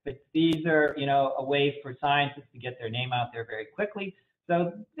good, but these are, a way for scientists to get their name out there very quickly.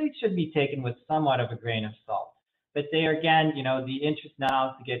 So they should be taken with somewhat of a grain of salt. But they are, again, the interest now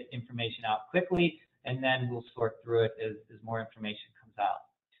is to get information out quickly, and then we'll sort through it as more information comes out.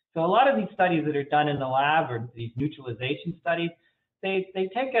 So a lot of these studies that are done in the lab, or these neutralization studies, they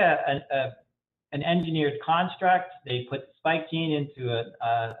take an engineered construct, they put the spike gene into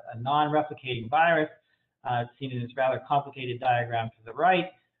a non-replicating virus, seen in this rather complicated diagram to the right,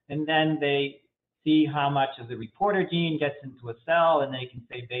 and then they see how much of the reporter gene gets into a cell, and they can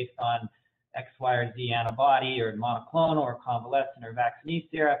say based on X, Y, or Z antibody, or monoclonal, or convalescent, or vaccinee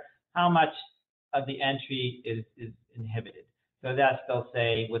sera, how much of the entry is inhibited. So that's, they'll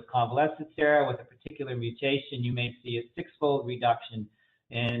say, with convalescent sera, with a particular mutation, you may see a 6-fold reduction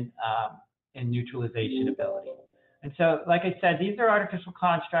in neutralization ability. And so, like I said, these are artificial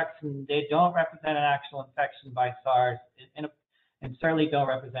constructs, and they don't represent an actual infection by SARS, and certainly don't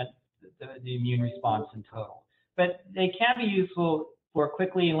represent the immune response in total. But they can be useful for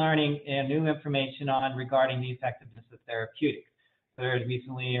quickly learning new information regarding the effectiveness of therapeutics. There's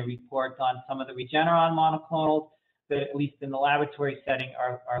recently a report on some of the Regeneron monoclonals that, at least in the laboratory setting,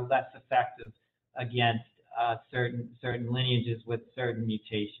 are less effective against certain lineages with certain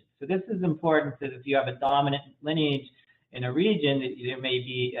mutations. So this is important, that if you have a dominant lineage in a region, that there may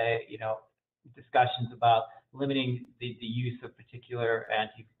be discussions about limiting the use of particular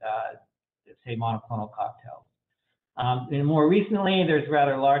say monoclonal cocktails. And more recently, there's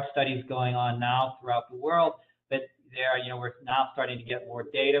rather large studies going on now throughout the world, but we're now starting to get more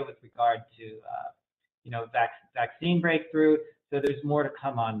data with regard to vaccine breakthrough. So there's more to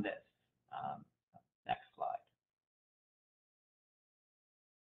come on this. Next slide.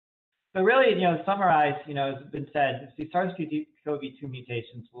 So really, to summarize, as has been said, the SARS-CoV-2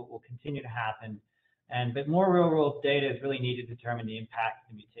 mutations will continue to happen, but more real-world data is really needed to determine the impact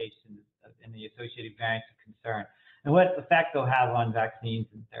of the mutations and the associated variants of concern, and what effect they'll have on vaccines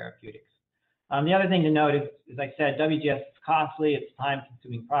and therapeutics. The other thing to note is, as I said, WGS is costly, it's a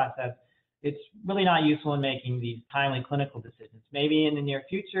time-consuming process. It's really not useful in making these timely clinical decisions. Maybe in the near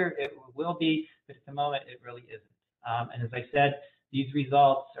future it will be, but at the moment it really isn't. And as I said, these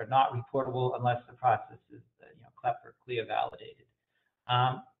results are not reportable unless the process is CLIA validated.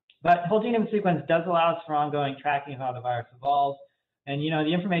 But whole genome sequence does allow us for ongoing tracking of how the virus evolves. And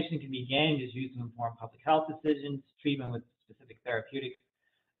the information can be gained is used to inform public health decisions, treatment with specific therapeutics,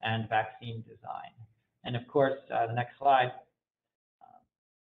 and vaccine design. And of course, the next slide.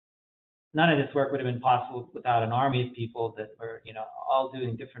 None of this work would have been possible without an army of people that were, all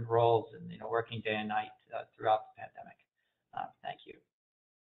doing different roles and, working day and night throughout the pandemic. Thank you.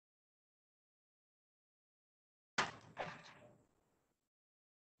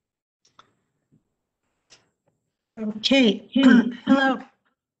 Okay. Hello.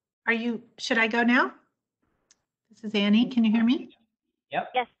 Should I go now? This is Annie. Can you hear me? Yep.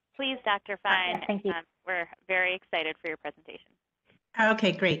 Yes, please, Dr. Fine. Thank you. We're very excited for your presentation.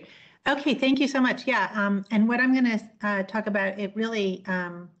 Okay, great. Okay, thank you so much. Yeah, and what I'm going to talk about, it really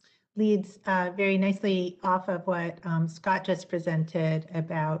leads very nicely off of what Scott just presented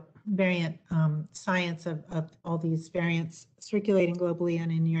about variant science of all these variants circulating globally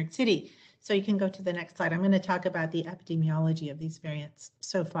and in New York City. So you can go to the next slide. I'm going to talk about the epidemiology of these variants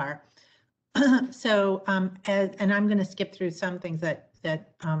so far. So, and I'm going to skip through some things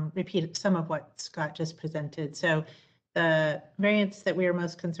that repeat some of what Scott just presented. So the variants that we are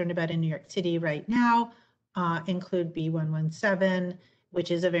most concerned about in New York City right now include B.1.1.7, which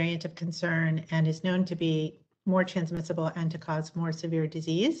is a variant of concern and is known to be more transmissible and to cause more severe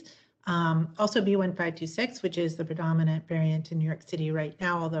disease. Also B.1.526, which is the predominant variant in New York City right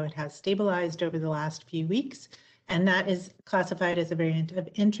now, although it has stabilized over the last few weeks. And that is classified as a variant of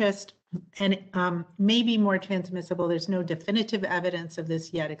interest, and may be more transmissible. There's no definitive evidence of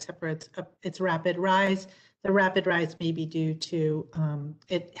this yet, except for its rapid rise. The rapid rise may be due to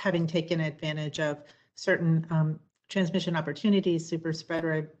it having taken advantage of certain transmission opportunities, super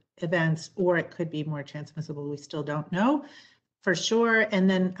spreader events, or it could be more transmissible. We still don't know for sure. And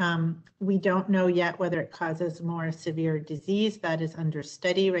then we don't know yet whether it causes more severe disease. That is under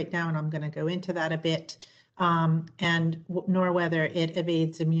study right now, and I'm going to go into that a bit. And nor whether it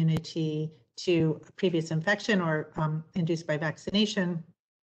evades immunity to previous infection or induced by vaccination.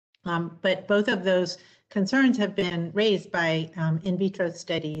 But both of those concerns have been raised by in vitro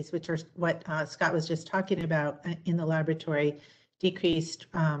studies, which are what Scott was just talking about in the laboratory, decreased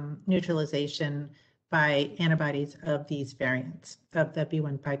neutralization by antibodies of these variants of the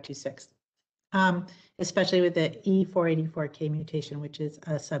B.1.526, especially with the E484K mutation, which is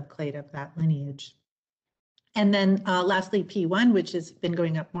a subclade of that lineage. And then lastly, P1, which has been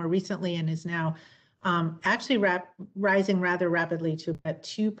going up more recently and is now actually rising rather rapidly to about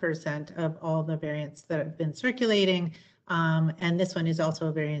 2% of all the variants that have been circulating. And this one is also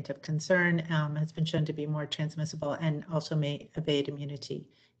a variant of concern, has been shown to be more transmissible and also may evade immunity.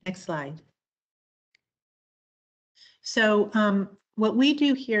 Next slide. So what we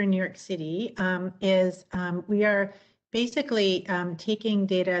do here in New York City is we are basically taking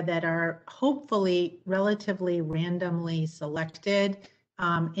data that are hopefully relatively randomly selected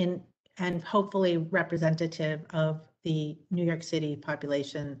and hopefully representative of the New York City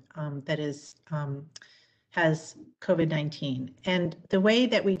population that has COVID-19. And the way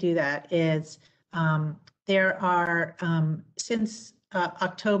that we do that is there are, since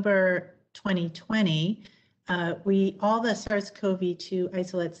October 2020, all the SARS-CoV-2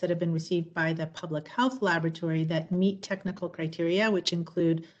 isolates that have been received by the public health laboratory that meet technical criteria, which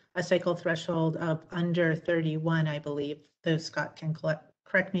include a cycle threshold of under 31, I believe, though Scott can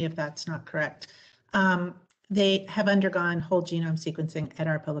correct me if that's not correct. They have undergone whole genome sequencing at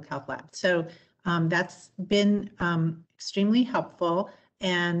our public health lab. So that's been extremely helpful.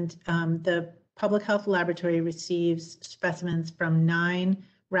 And the public health laboratory receives specimens from 9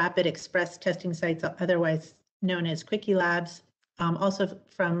 rapid express testing sites, otherwise known as quickie labs, also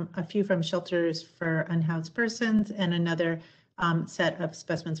from a few from shelters for unhoused persons, and another set of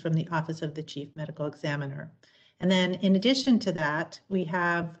specimens from the Office of the Chief Medical Examiner. And then in addition to that, we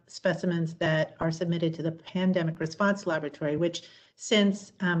have specimens that are submitted to the Pandemic Response Laboratory, which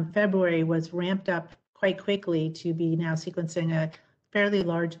since February was ramped up quite quickly to be now sequencing a fairly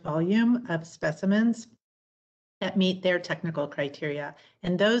large volume of specimens that meet their technical criteria.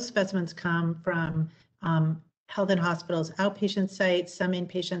 And those specimens come from health and hospitals outpatient sites, some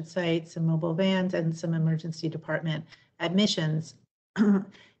inpatient sites, some mobile vans, and some emergency department admissions.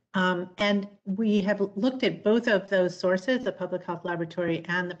 And we have looked at both of those sources, the Public Health Laboratory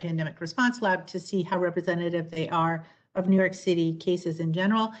and the Pandemic Response Lab, to see how representative they are of New York City cases in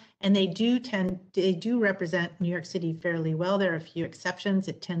general. And they do represent New York City fairly well. There are a few exceptions.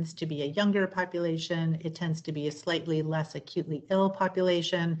 It tends to be a younger population. It tends to be a slightly less acutely ill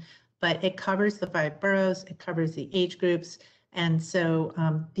population, but it covers the 5 boroughs. It covers the age groups. And so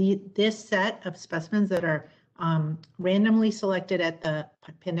this set of specimens that are randomly selected at the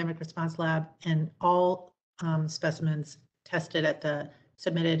Pandemic Response Lab, and all specimens tested at the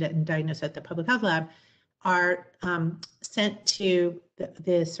submitted and diagnosed at the Public Health Lab are sent to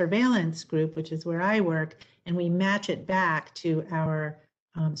the surveillance group, which is where I work, and we match it back to our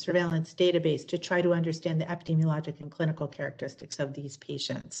surveillance database to try to understand the epidemiologic and clinical characteristics of these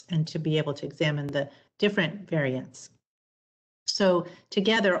patients and to be able to examine the different variants. So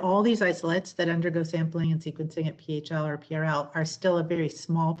together, all these isolates that undergo sampling and sequencing at PHL or PRL are still a very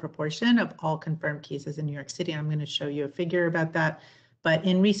small proportion of all confirmed cases in New York City. I'm going to show you a figure about that. But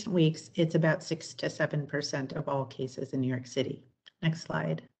in recent weeks, it's about 6 to 7% of all cases in New York City. Next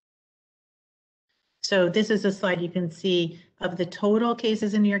slide. So this is a slide you can see of the total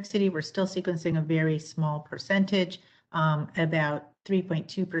cases in New York City. We're still sequencing a very small percentage, about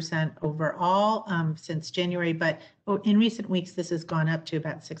 3.2% overall since January, but in recent weeks, this has gone up to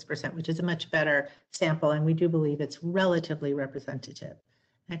about 6%, which is a much better sample, and we do believe it's relatively representative.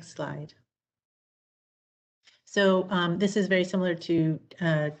 Next slide. So this is very similar to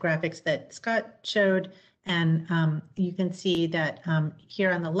graphics that Scott showed, and you can see that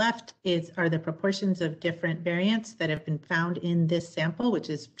here on the left are the proportions of different variants that have been found in this sample, which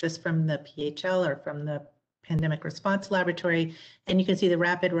is just from the PHL or from the Pandemic Response Laboratory. And you can see the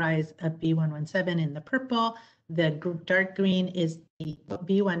rapid rise of B117 in the purple. The dark green is the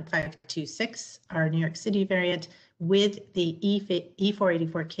B1526, our New York City variant, with the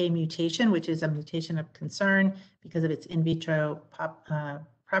E484K mutation, which is a mutation of concern because of its in vitro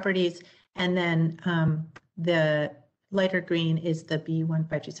properties. And then the lighter green is the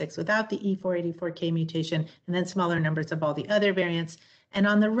B1526 without the E484K mutation, and then smaller numbers of all the other variants. And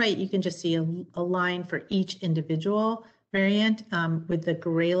on the right, you can just see a line for each individual variant, with the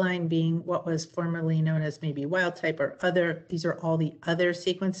gray line being what was formerly known as maybe wild type or other. These are all the other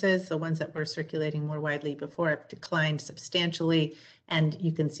sequences. The ones that were circulating more widely before have declined substantially. And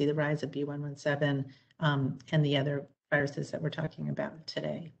you can see the rise of B117 and the other viruses that we're talking about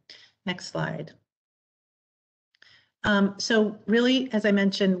today. Next slide. So really, as I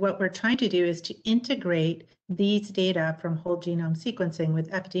mentioned, what we're trying to do is to integrate these data from whole genome sequencing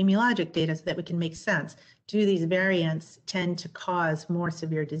with epidemiologic data so that we can make sense. Do these variants tend to cause more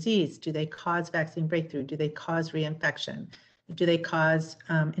severe disease? Do they cause vaccine breakthrough? Do they cause reinfection? Do they cause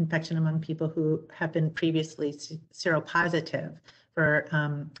infection among people who have been previously seropositive?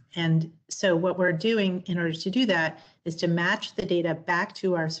 And so what we're doing in order to do that is to match the data back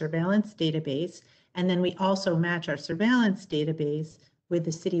to our surveillance database. And then we also match our surveillance database with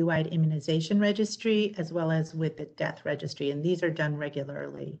the citywide immunization registry, as well as with the death registry. And these are done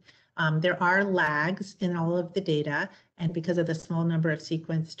regularly. There are lags in all of the data. And because of the small number of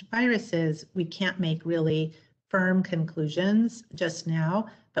sequenced viruses, we can't make really firm conclusions just now,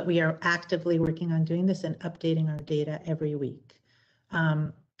 but we are actively working on doing this and updating our data every week.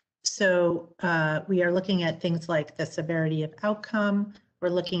 So we are looking at things like the severity of outcome, We're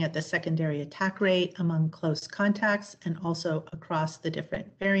looking at the secondary attack rate among close contacts and also across the different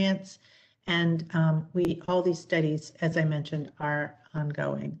variants. And all these studies, as I mentioned, are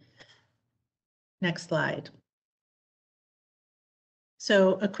ongoing. Next slide.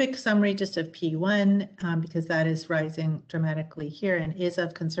 So a quick summary just of P1, because that is rising dramatically here and is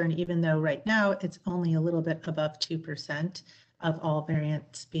of concern, even though right now it's only a little bit above 2% of all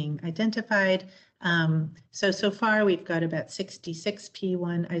variants being identified. So far we've got about 66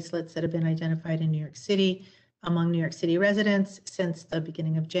 P1 isolates that have been identified in New York City among New York City residents since the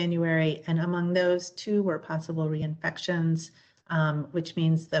beginning of January. And among those, 2 were possible reinfections, which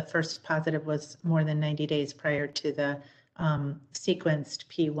means the first positive was more than 90 days prior to the sequenced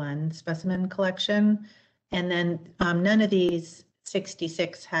P1 specimen collection. And then none of these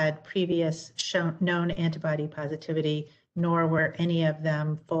 66 had previous known antibody positivity, nor were any of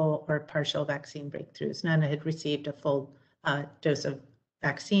them full or partial vaccine breakthroughs. None had received a full dose of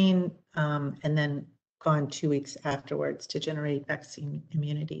vaccine and then gone 2 weeks afterwards to generate vaccine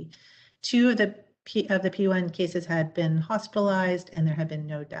immunity. 2 of the P1 cases had been hospitalized and there had been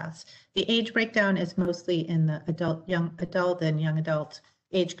no deaths. The age breakdown is mostly in the young adult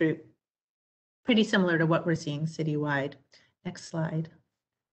age group, pretty similar to what we're seeing citywide. Next slide.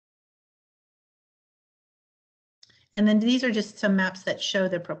 And then these are just some maps that show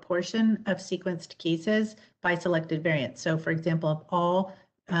the proportion of sequenced cases by selected variants. So for example, of all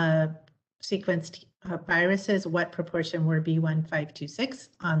sequenced viruses, what proportion were B1526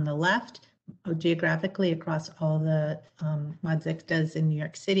 on the left, geographically across all the MOD-ZICTAs in New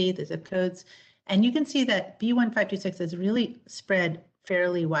York City, the zip codes. And you can see that B1526 is really spread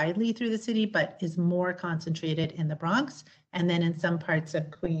fairly widely through the city, but is more concentrated in the Bronx and then in some parts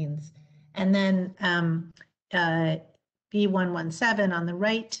of Queens. And then B117 on the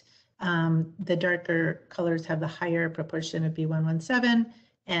right, the darker colors have the higher proportion of B117,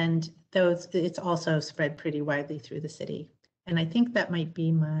 and it's also spread pretty widely through the city. And I think that might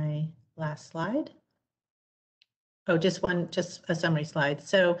be my last slide. Oh, just a summary slide.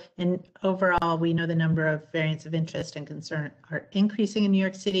 So overall, we know the number of variants of interest and concern are increasing in New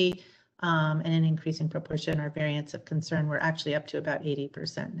York City, and an increasing proportion are variants of concern. We're actually up to about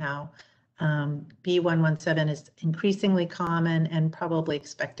 80% now. B117 is increasingly common and probably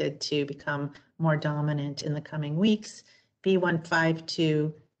expected to become more dominant in the coming weeks.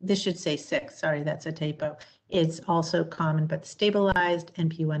 B152, this should say 6, sorry, that's a typo. It's also common but stabilized,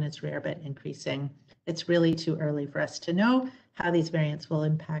 and P1 is rare but increasing. It's really too early for us to know how these variants will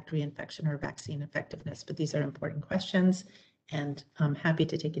impact reinfection or vaccine effectiveness, but these are important questions, and I'm happy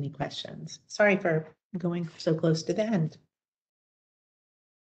to take any questions. Sorry for going so close to the end.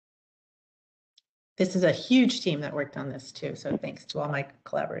 This is a huge team that worked on this too, so thanks to all my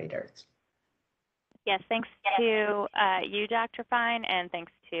collaborators. Yes, thanks to you, Dr. Fine, and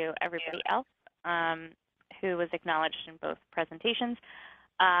thanks to everybody else who was acknowledged in both presentations.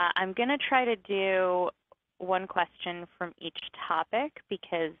 I'm going to try to do one question from each topic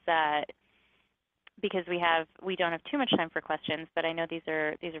because we don't have too much time for questions, but I know these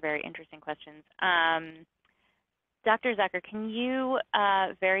are very interesting questions. Dr. Zucker, can you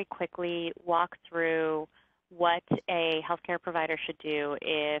very quickly walk through what a healthcare provider should do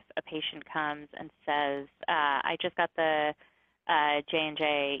if a patient comes and says, I just got the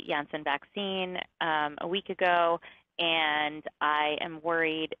J&J Janssen vaccine a week ago, and I am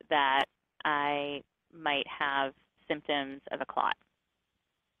worried that I might have symptoms of a clot?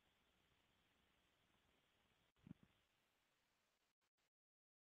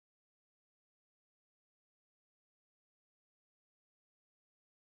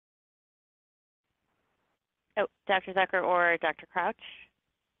 Oh, Dr. Zucker or Dr. Crouch?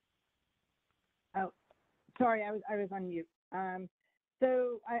 Oh, sorry, I was on mute.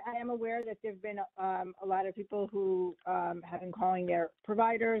 So I am aware that there've been a lot of people who have been calling their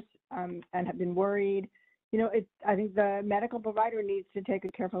providers and have been worried. You know, I think the medical provider needs to take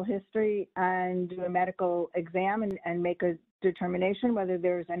a careful history and do a medical exam and make a determination whether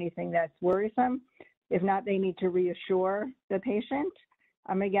there's anything that's worrisome. If not, they need to reassure the patient.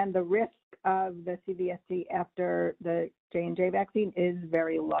 Again, the risk of the CVSC after the J&J vaccine is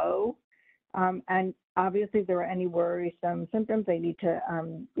very low. And obviously, if there are any worrisome symptoms, they need to,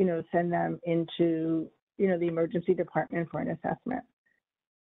 send them into, the emergency department for an assessment.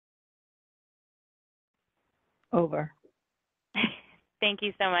 Over. Thank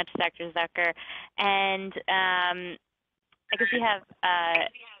you so much, Dr. Zucker. And I guess we have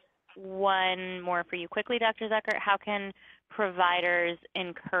one more for you quickly, Dr. Zucker. How can providers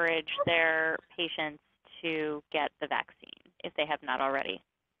encourage their patients to get the vaccine if they have not already?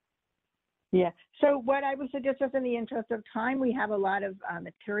 Yeah. So what I would suggest, just in the interest of time, we have a lot of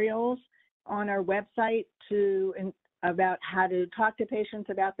materials on our website about how to talk to patients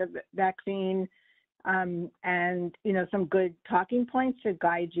about the vaccine, and some good talking points to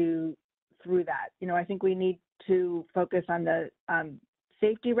guide you through that. I think we need to focus on the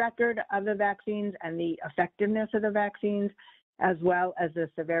safety record of the vaccines and the effectiveness of the vaccines, as well as the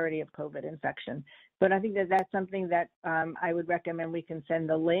severity of COVID infection. But I think that that's something that I would recommend we can send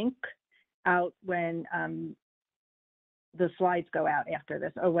the link out when the slides go out after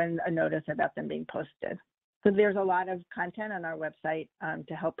this, or when a notice about them being posted. So there's a lot of content on our website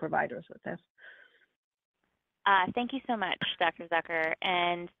to help providers with this. Thank you so much, Dr. Zucker.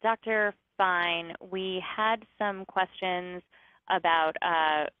 And Dr. Fine, we had some questions about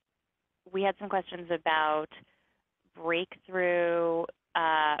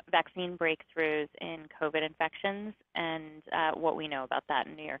vaccine breakthroughs in COVID infections and what we know about that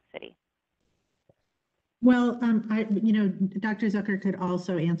in New York City. Well, Dr. Zucker could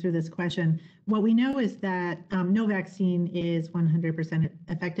also answer this question. What we know is that no vaccine is 100%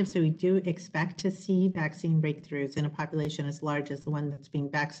 effective, so we do expect to see vaccine breakthroughs in a population as large as the one that's being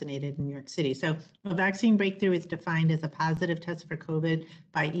vaccinated in New York City. So a vaccine breakthrough is defined as a positive test for COVID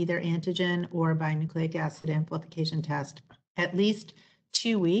by either antigen or by nucleic acid amplification test at least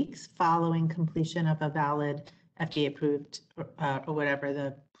 2 weeks following completion of a valid FDA-approved or whatever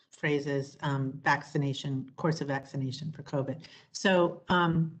the phrases, course of vaccination for COVID. So,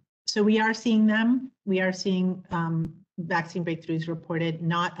 so we are seeing them. We are seeing vaccine breakthroughs reported,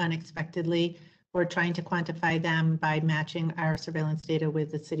 not unexpectedly. We're trying to quantify them by matching our surveillance data with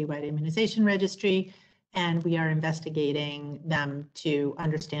the citywide immunization registry, and we are investigating them to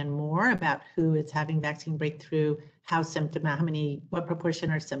understand more about who is having vaccine breakthrough, what proportion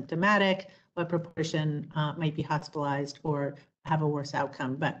are symptomatic, what proportion might be hospitalized or have a worse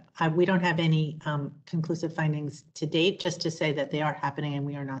outcome. But we don't have any conclusive findings to date, just to say that they are happening and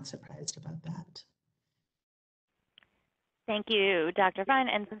we are not surprised about that. Thank you, Dr. Fine.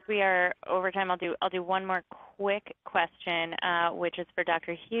 And since we are over time, I'll do one more quick question, which is for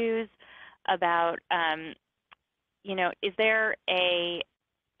Dr. Hughes about, is there a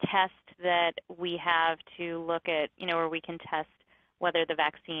test that we have to look at, where we can test whether the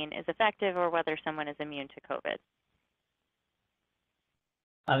vaccine is effective or whether someone is immune to COVID?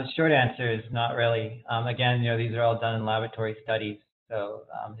 The short answer is not really. Again, these are all done in laboratory studies, so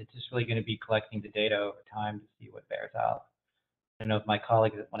it's just really going to be collecting the data over time to see what bears out. I don't know if my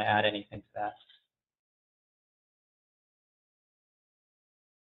colleagues want to add anything to that.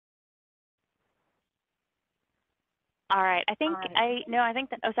 All right. Oh,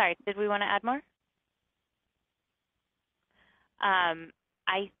 sorry. Did we want to add more?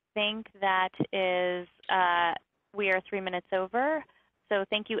 I think that is, we are 3 minutes over. So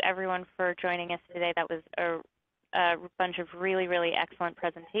thank you everyone for joining us today. That was a bunch of really, really excellent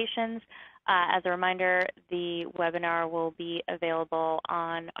presentations. As a reminder, the webinar will be available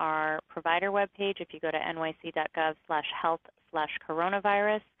on our provider webpage. If you go to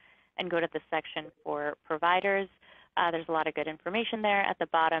nyc.gov/health/coronavirus and go to the section for providers, there's a lot of good information there. At the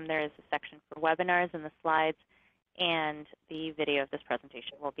bottom, there is a section for webinars, and the slides and the video of this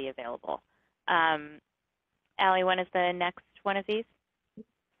presentation will be available. Allie, when is the next one of these?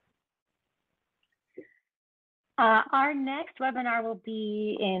 Our next webinar will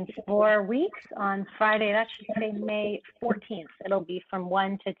be in 4 weeks on Friday. That should say May 14th. It'll be from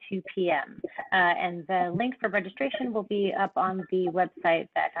 1 to 2 p.m. And the link for registration will be up on the website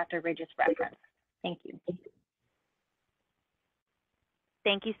that Dr. Ray just referenced. Thank you.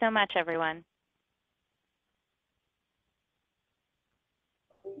 Thank you so much, everyone.